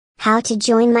How to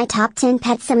join my top 10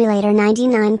 Pet Simulator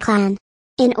 99 clan.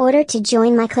 In order to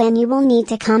join my clan you will need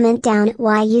to comment down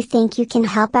why you think you can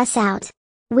help us out.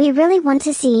 We really want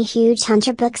to see huge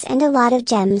hunter books and a lot of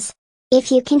gems.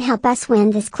 If you can help us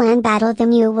win this clan battle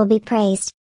then you will be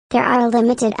praised. There are a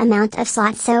limited amount of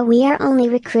slots so we are only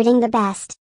recruiting the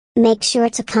best. Make sure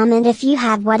to comment if you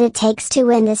have what it takes to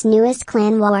win this newest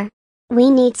clan war. We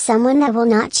need someone that will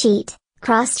not cheat,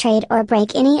 cross-trade or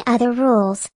break any other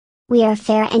rules. We are a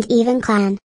fair and even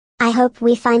clan. I hope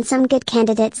we find some good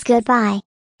candidates. Goodbye.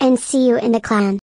 And see you in the clan.